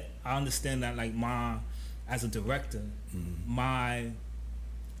set, I understand that like as a director, my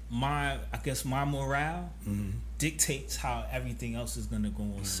I guess my morale dictates how everything else is gonna go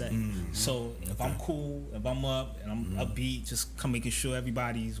on set. So if I'm cool, if I'm up and I'm upbeat, just come making sure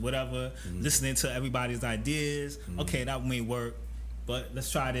everybody's whatever, listening to everybody's ideas. Okay, that may work, but let's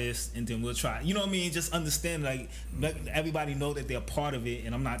try this, and then we'll try. You know what I mean? Just understand, like, let everybody know that they're a part of it,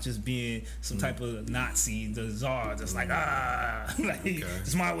 and I'm not just being some type of Nazi, the czar, just like like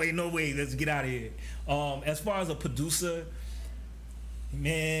it's my way, no way. Let's get out of here. As far as a producer,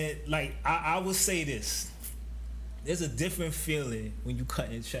 man, like I would say this: there's a different feeling when you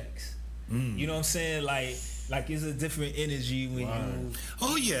cutting checks. You know what I'm saying? Like Like it's a different energy when you.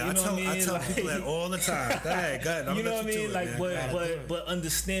 Oh yeah, You know what I I mean? tell Like- people that all the time. Go ahead. I'm You know what I gonna let you mean? do it, Like, man. but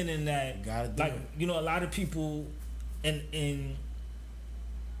understanding that, Gotta do like, it. you know, a lot of people, and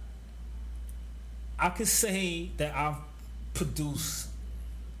I could say that I've produced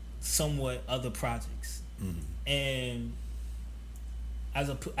somewhat other projects, and as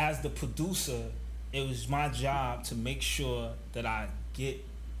the producer, it was my job to make sure that I get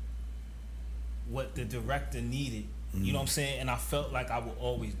what the director needed. You know what I'm saying? And I felt like I would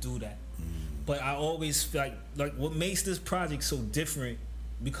always do that. But I always feel like what makes this project so different,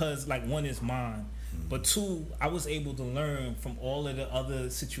 because like one is mine, but two, I was able to learn from all of the other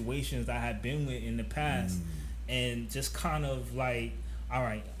situations I had been with in the past, and just kind of like, all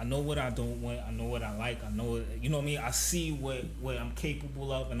right, I know what I don't want, I know what I like, I know, you know what I mean? I see what I'm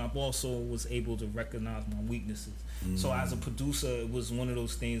capable of, and I've also was able to recognize my weaknesses. So as a producer, it was one of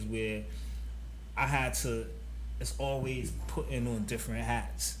those things where I had to, it's always putting on different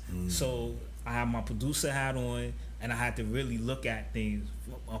hats. So I had my producer hat on, and I had to really look at things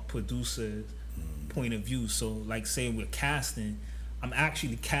from a producer's point of view. So like say we're casting, I'm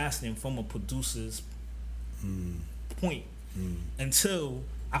actually casting from a producer's point until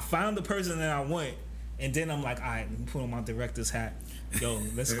I found the person that I want, and then I'm like, all right, let me put on my director's hat. Yo,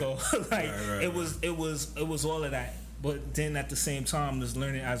 let's go. Like it was all of that. But then at the same time, just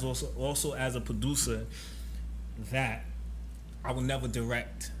learning as also as a producer that I will never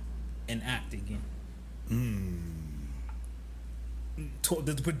direct and act again.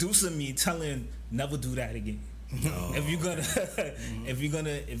 The producer me telling never do that again. If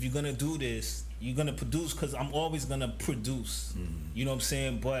you're gonna do this, you're gonna produce, because I'm always gonna produce. You know what I'm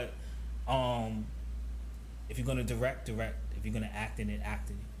saying? But if you're gonna direct. If you're gonna act in it,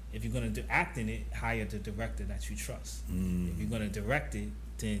 act in it. If you're gonna act in it, hire the director that you trust. If you're gonna direct it,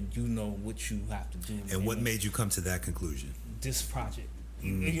 then you know what you have to do. And what made you come to that conclusion? This project.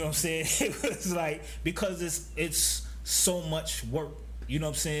 You know what I'm saying? It was like, because it's so much work. You know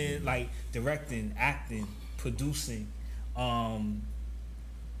what I'm saying? Like directing, acting, producing,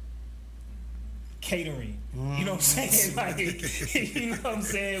 catering. You know what I'm saying? Like, you know what I'm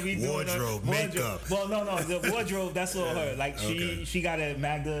saying? We Wardrobe, makeup. Well, no, the wardrobe, that's all her. Like she got a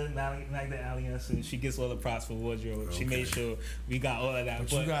Magda Alliance, and she gets all the props for wardrobe. She made sure we got all of that.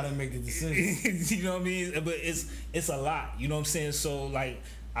 But you gotta make the decision. You know what I mean? But it's a lot. You know what I'm saying? So like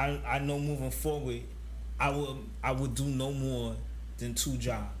I know moving forward, I would do no more than 2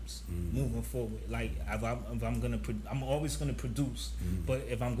 jobs moving forward. Like if I'm gonna I'm always gonna produce, but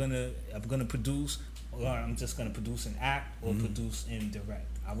if I'm gonna produce, or I'm just gonna produce and act, or produce and direct.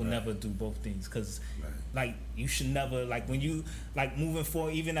 I would never do both things, because like you should never, like when you like moving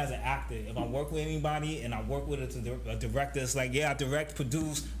forward, even as an actor, if I work with anybody and I work with a director, it's like, yeah, I direct,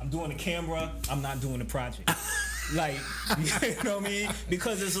 produce, I'm doing the camera, I'm not doing the project. Like, you know what I mean?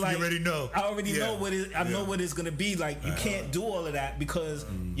 Because it's like, you already know. I already know what it. I know what it's gonna be. Like, you can't do all of that because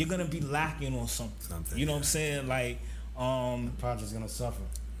you're gonna be lacking on something. You know what I'm saying? Like, the project's gonna suffer.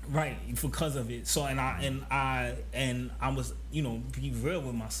 Right, because of it. So and I was, you know, be real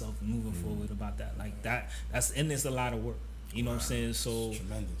with myself and moving forward about that. Like that's and it's a lot of work. You know what I'm saying? So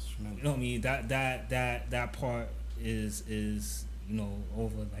Tremendous. you know what I mean? That part is you know,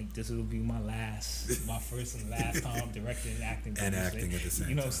 over. Like this will be my first and last time directing and acting. And acting at the same time.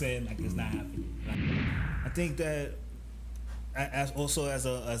 You know what I'm saying? Like it's not happening. Like, I think that as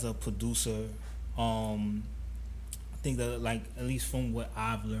a producer, I think that, like, at least from what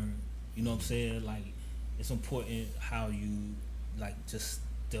I've learned, you know what I'm saying, like it's important how you like just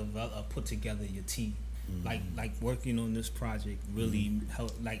put together your team. Like working on this project really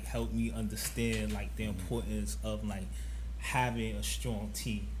helped me understand like the importance of like having a strong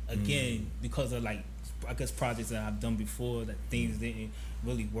team. Again, because of like, I guess, projects that I've done before, that things didn't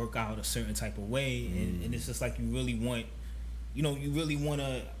really work out a certain type of way, and it's just like you really want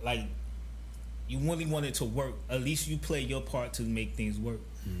it to work. At least you play your part to make things work.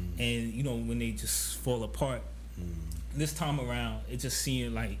 And you know, when they just fall apart, this time around it just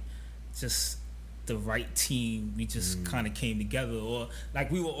seemed like just the right team. We just kind of came together, or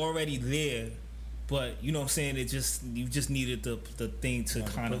like we were already there, but you know what I'm saying, you just needed the thing to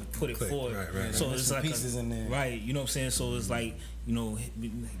kind of put it forward. Right. So it's like pieces in there. Right, you know what I'm saying? So it's like, you know,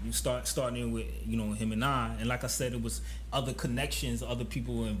 you starting with, you know, him and I, and like I said, it was other connections, other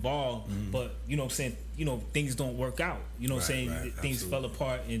people were involved, but you know what I'm saying, you know, things don't work out. You know what I'm saying? Things fell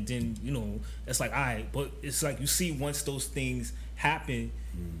apart, and then, you know, it's like, all right, but it's like you see once those things happen,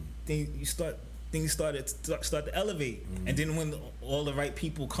 things start to elevate, and then when all the right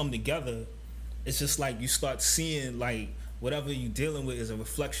people come together, it's just like you start seeing like whatever you're dealing with is a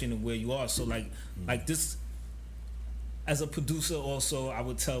reflection of where you are. So like this as a producer, also, I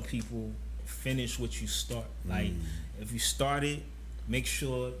would tell people, finish what you start. Like, if you start it, make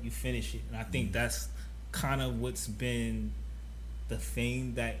sure you finish it. And I think that's kind of what's been the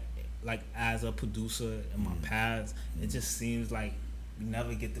thing that, like, as a producer in my past, it just seems like you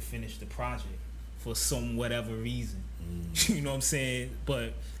never get to finish the project for some whatever reason. You know what I'm saying?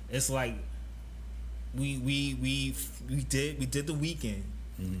 But it's like we did the weekend.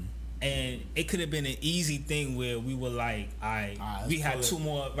 And it could have been an easy thing where we were like, we had two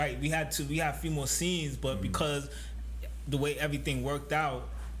more, right? We had a few more scenes, but because the way everything worked out,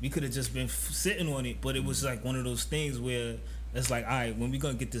 we could have just been sitting on it. But it was like one of those things where it's like, all right, when we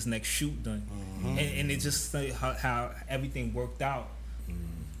gonna get this next shoot done? And it just like how everything worked out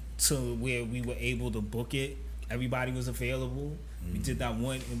to where we were able to book it. Everybody was available. We did that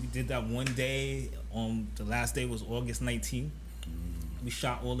one day. The last day was August 19th. We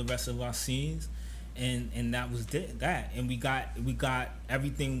shot all the rest of our scenes, and that was that. And we got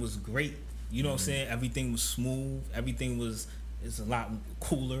everything was great. You know what I'm saying? Everything was smooth. Everything was a lot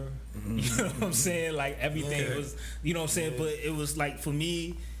cooler. You know what I'm saying? Like everything was. You know what I'm saying? But it was like for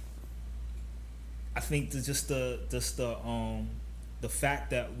me, I think the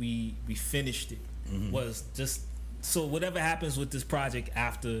fact that we finished it was just. So whatever happens with this project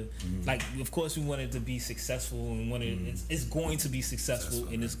after, like, of course we want it to be successful and it's going to be successful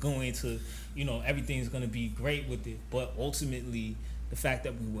and it's going to, you know, everything's going to be great with it. But ultimately, the fact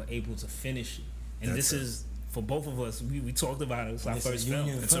that we were able to finish it, and this is for both of us. We talked about it. It's our first film.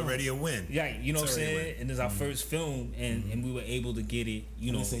 It's already a win. Yeah, you know what I'm saying? And it's our first film, and we were able to get it.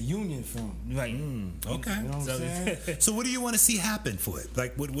 You know, it's a union film. Right. Okay. You know what I'm saying? So what do you want to see happen for it?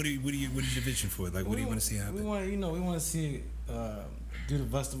 Like, what is your vision for it? Like, what do you want to see happen? We want to see do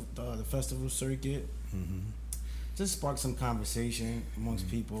the festival circuit. Just spark some conversation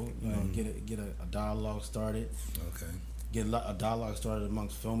amongst people. You know, get a dialogue started. Okay. Get a dialogue started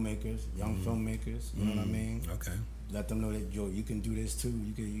amongst filmmakers, young filmmakers. You know what I mean? Okay. Let them know that you can do this too.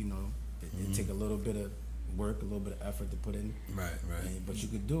 You can, you know, it take a little bit of work, a little bit of effort to put in. Right. But you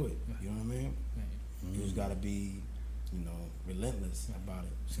could do it. You know what I mean? You just gotta be, you know, relentless about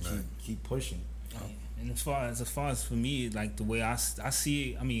it. Just keep pushing. And as far as for me, like the way I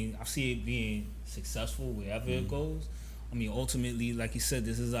see it, I mean, I see it being successful wherever it goes. I mean, ultimately, like you said,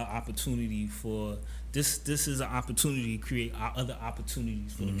 this is an opportunity for this is an opportunity to create other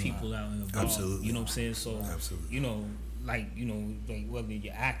opportunities for the people that are involved. Absolutely. You know what I'm saying? So, absolutely. You know, like whether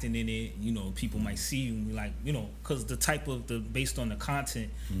you're acting in it, you know, people might see you and be like, you know, because based on the content,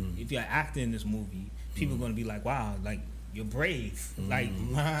 if you're acting in this movie, people are going to be like, wow, like, you're brave. Like,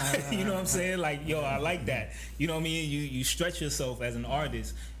 you know what I'm saying? Like, yo, I like that. You know what I mean? You stretch yourself as an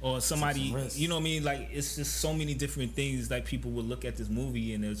artist or somebody, you know what I mean? Like, it's just so many different things that people will look at this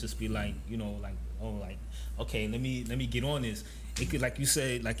movie and they'll just be like, you know, like, oh, like, okay, let me get on this. It could, like you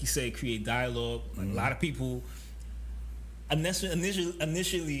said, create dialogue. Like, a lot of people,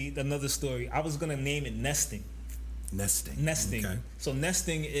 initially, another story, I was going to name it Nesting. Nesting. Okay. So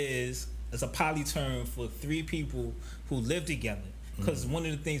nesting is a poly term for three people who live together. Because one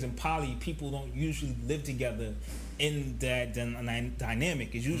of the things in poly, people don't usually live together in that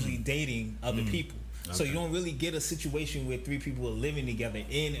dynamic. It's usually dating other people. Okay. So you don't really get a situation where three people are living together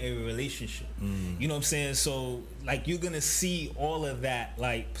in a relationship. You know what I'm saying? So, like, you're going to see all of that,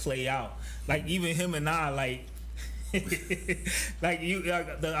 like, play out. Like, even him and I, like, I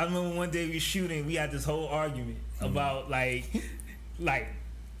remember one day we were shooting, we had this whole argument about, like,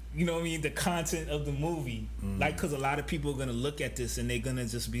 you know what I mean, the content of the movie. Like, because a lot of people are going to look at this and they're going to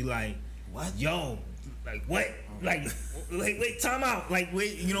just be like, what? Yo, like, what? Like, wait, time out. Like,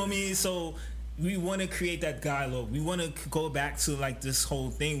 wait, you know what I mean? So we want to create that dialogue. We want to go back to, like, this whole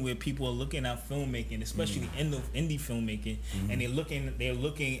thing where people are looking at filmmaking, especially indie filmmaking, and they're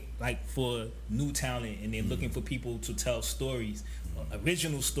looking like for new talent, and they're looking for people to tell stories,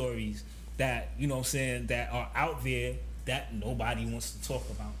 original stories that, you know what I'm saying, that are out there that nobody wants to talk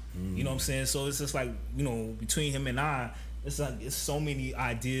about. You know what I'm saying? So it's just like, you know, between him and I, it's like, it's so many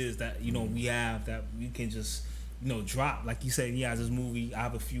ideas that, you know, we have that we can just, you know, drop. Like you said, this movie, I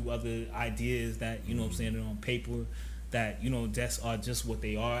have a few other ideas that, you know what I'm saying, are on paper that, you know, that's are just what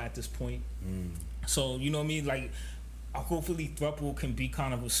they are at this point. So, you know what I mean? Like, hopefully Thruple can be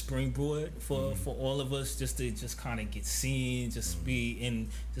kind of a springboard for all of us, just to just kind of get seen, just be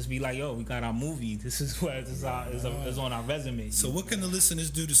like, yo, we got our movie. This is what is on our resume. So what can the listeners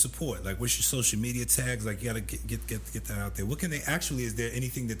do to support? Like, what's your social media tags? Like, you gotta get that out there. What can they actually? Is there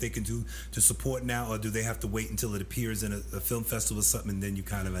anything that they can do to support now, or do they have to wait until it appears in a film festival or something, and then you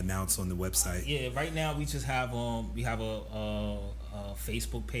kind of announce on the website? Yeah, right now we just have a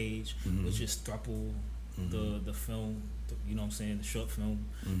Facebook page, which is Thruple the film. You know what I'm saying? The short film.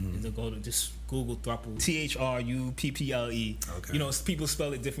 Mm-hmm. And to go to just Google Thruple. THRUPPLE. Okay. You know, people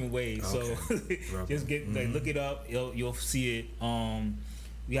spell it different ways. Okay. So just look it up. You'll see it.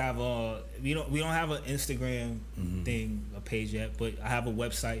 We have we don't have an Instagram thing, a page yet, but I have a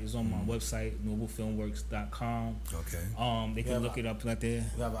website. It's on my website, noblefilmworks.com. Okay. They can look it up right there.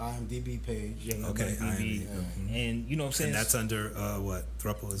 We have an IMDb page. Yeah, Okay, IMDb. And you know what I'm saying? And that's under what?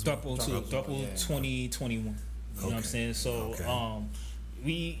 Thruple as well? Thruple 2021. You know what I'm saying? So Okay.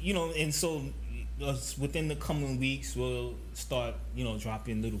 we, you know, and so within the coming weeks we'll start, you know,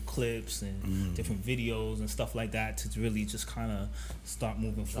 dropping little clips and different videos and stuff like that to really just kind of start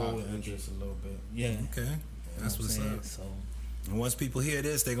moving forward. Interest a little bit. Yeah. Okay. That's what's up. So And once people hear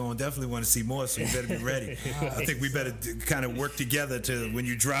this, they're going to definitely want to see more, so you better be ready. I think we better kind of work together to when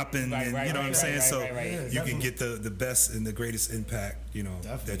you drop in, and you know what I'm saying? So you can get the best and the greatest impact, you know,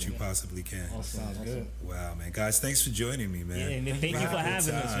 that you possibly can. Sounds good. Wow, man. Guys, thanks for joining me, man. Yeah, and thank you for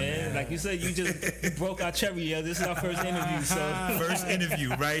having us, man. Like you said, you broke our cherry. Yeah, this is our first interview. So first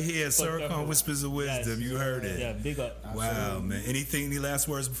interview right here, Suricon Whispers of Wisdom. Yes. You heard it. Yeah, big up. Wow, man. Any last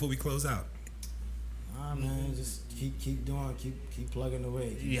words before we close out? Man, just keep doing, keep plugging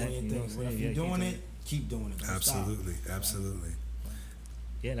away, keep doing your thing. If you're doing it, keep doing it. Don't Absolutely, stop. absolutely.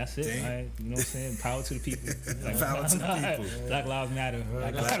 Yeah, that's it. Right? You know what I'm saying? Power to the people. Power to the people. Black Lives Matter.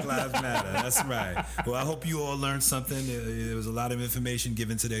 Black Lives Matter. That's right. Well, I hope you all learned something. There was a lot of information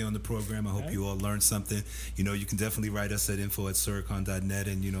given today on the program. I hope you all learned something. You know, you can definitely write us at info@suricon.net,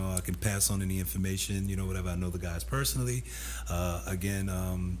 and, you know, I can pass on any information, you know, whatever. I know the guys personally. Again,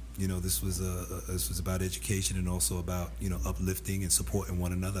 you know, this was about education and also about, you know, uplifting and supporting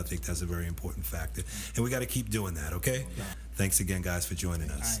one another. I think that's a very important factor. And we got to keep doing that, okay? Thanks again, guys, for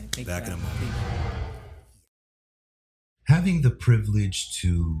joining us. Right, back in a moment. Having the privilege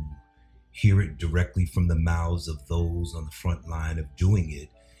to hear it directly from the mouths of those on the front line of doing it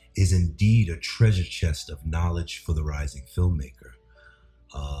is indeed a treasure chest of knowledge for the rising filmmaker.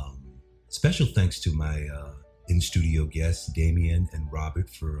 Special thanks to my in-studio guests, Damien and Robert,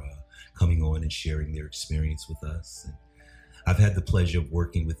 for coming on and sharing their experience with us. And I've had the pleasure of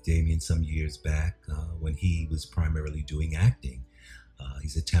working with Damien some years back when he was primarily doing acting.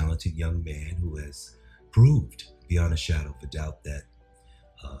 He's a talented young man who has proved beyond a shadow of a doubt that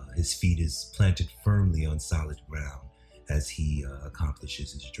his feet is planted firmly on solid ground as he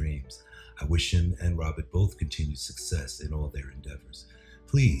accomplishes his dreams. I wish him and Robert both continued success in all their endeavors.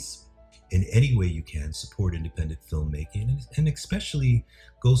 Please, in any way you can, support independent filmmaking, and especially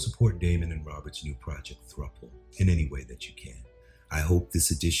go support Damon and Robert's new project, Thruple, in any way that you can. I hope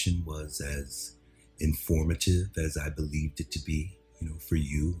this edition was as informative as I believed it to be, you know, for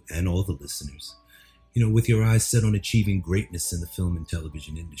you and all the listeners, you know, with your eyes set on achieving greatness in the film and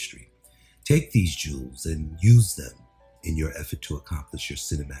television industry. Take these jewels and use them in your effort to accomplish your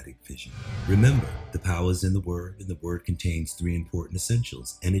cinematic vision. Remember, the power is in the word, and the word contains 3 important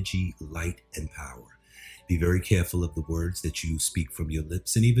essentials: energy, light, and power. Be very careful of the words that you speak from your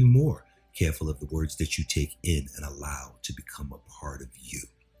lips, and even more careful of the words that you take in and allow to become a part of you.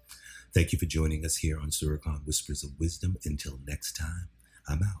 Thank you for joining us here on Suricon Whispers of Wisdom. Until next time,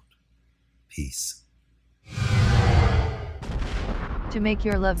 I'm out. Peace. To make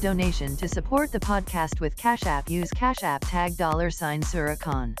your love donation to support the podcast with Cash App, use Cash App tag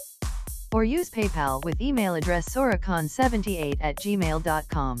 $Suricon. Or use PayPal with email address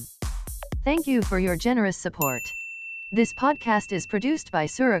suricon78@gmail.com. Thank you for your generous support. This podcast is produced by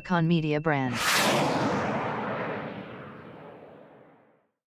Suricon Media Brand.